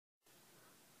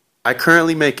I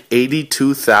currently make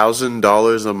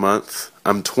 $82,000 a month.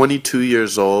 I'm 22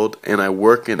 years old and I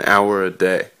work an hour a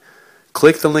day.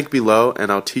 Click the link below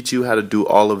and I'll teach you how to do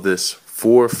all of this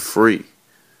for free.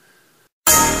 They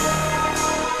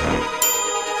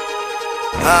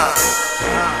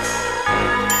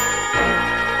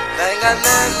ain't got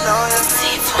nothing on you.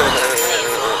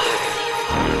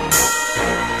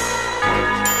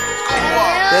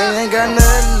 They ain't got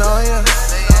nothing on you.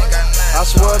 I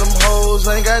swear them hoes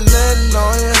ain't got nothing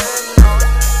on you.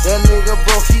 That nigga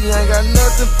broke, he ain't got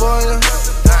nothing for you.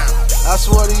 I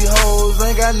swear these hoes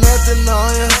ain't got nothing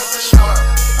on you.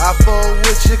 I fuck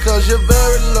with you cause you're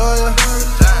very loyal.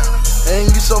 And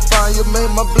you so fine, you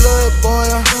make my blood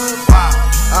boil.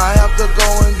 I have to go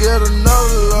and get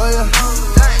another lawyer.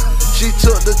 She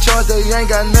took the charge, they ain't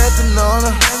got nothing on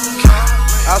her.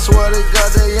 I swear to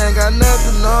God, they ain't got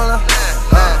nothing on her.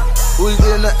 We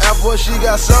in the airport, she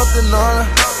got something on her.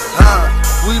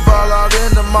 We ball out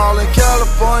in the mall in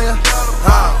California.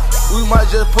 We might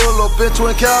just pull up in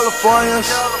Twin Californias.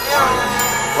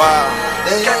 Wow,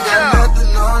 they ain't got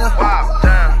nothing on her.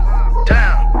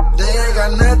 They ain't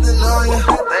got nothing on you.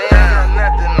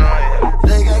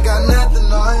 They ain't got nothing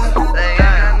on you.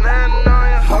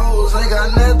 Hoes ain't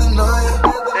got nothing on you.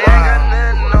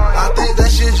 I think that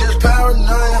shit just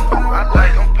paranoia.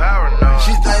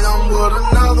 She think I'm with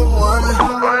another woman.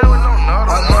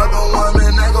 Another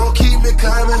woman that gon' keep me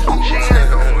coming.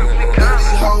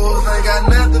 These hoes ain't got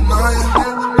nothing on you.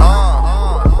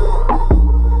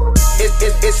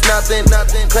 It's nothing.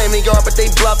 Claiming yard, but they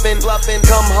bluffing.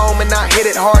 Come home and I hit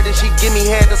it hard, and she give me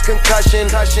head that's concussion.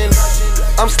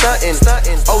 I'm stunting.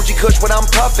 OG Kush when I'm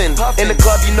puffing. In the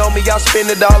club, you know me, I'll spend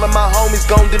it all, and my homies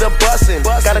gon' do the bussin'.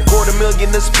 Got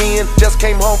 $250,000 to spend. Just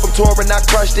came home from touring, I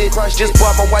crushed it. Just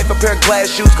bought my wife a pair of glass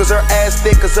shoes, cause her ass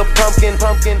thick as a pumpkin.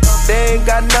 They ain't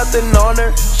got nothing on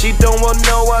her. She don't want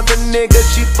no other nigga.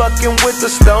 She fucking with the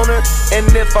stoner. And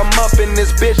if I'm up in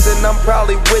this bitch, then I'm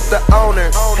probably with the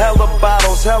owner. Hella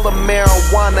bottles, hella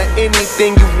marijuana.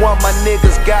 Anything you want, my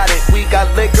niggas got it. We got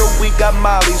liquor, we got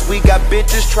mollies. We got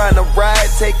bitches trying to ride,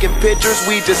 taking pictures.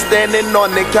 We just standing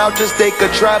on the couches, they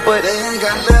could try, but they ain't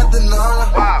got nothing on her.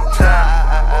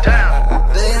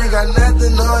 They ain't got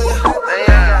nothing on you.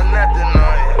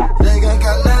 They ain't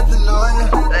got nothing on you.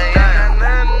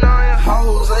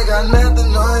 Hoes ain't got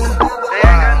nothing on you.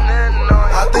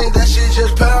 I think that shit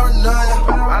just paranoia.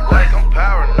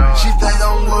 She think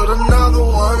I'm with another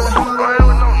woman.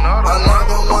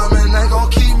 Another woman that gon'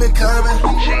 keep me coming.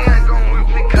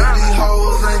 These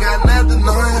hoes ain't got nothing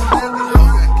on you.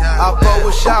 I fuck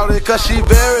with Shawty cause she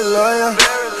very loyal.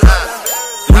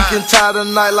 We can tie the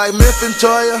night like Myth and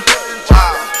Toya.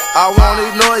 I won't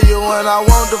ignore you and I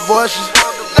won't divorce you.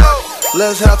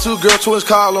 Let's have two girl twins,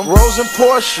 call them Rose and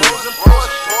Portia.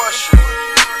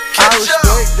 I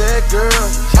respect that girl,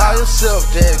 buy yourself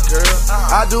that girl.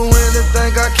 I do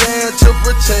anything I can to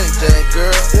protect that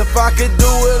girl. If I could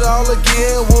do it all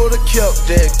again, would've kept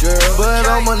that girl. But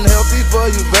I'm unhealthy for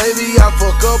you, baby, I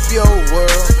fuck up your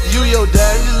world. You your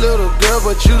daddy's little girl,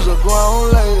 but you's a grown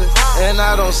lady. And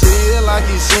I don't see it like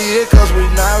you see it, cause we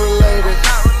not related.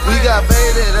 We got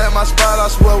faded at my spot, I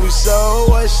swear we so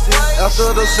wasted. After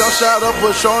the sun shot up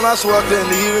Patron, I swear I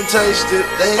couldn't even taste it.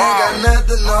 They ain't got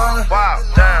nothing on her.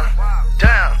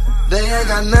 They ain't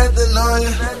got nothing on you.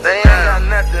 They ain't got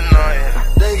nothing on you.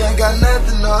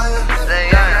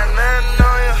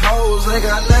 Hoes ain't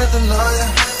got nothing on you.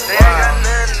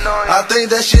 I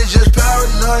think that shit just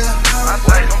paranoia.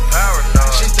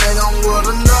 She think I'm with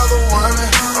another woman.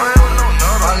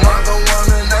 Another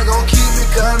woman that gon' keep me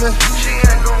coming.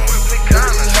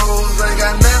 These hoes ain't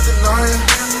got nothing on you.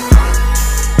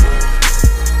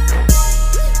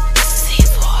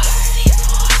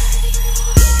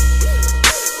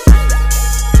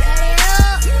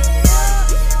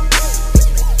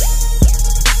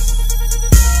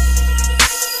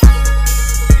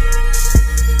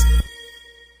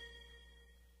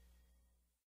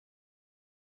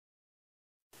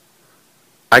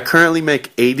 I currently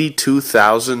make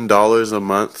 $82,000 a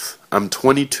month. I'm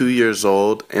 22 years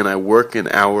old and I work an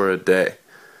hour a day.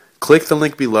 Click the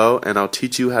link below and I'll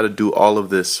teach you how to do all of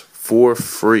this for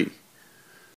free.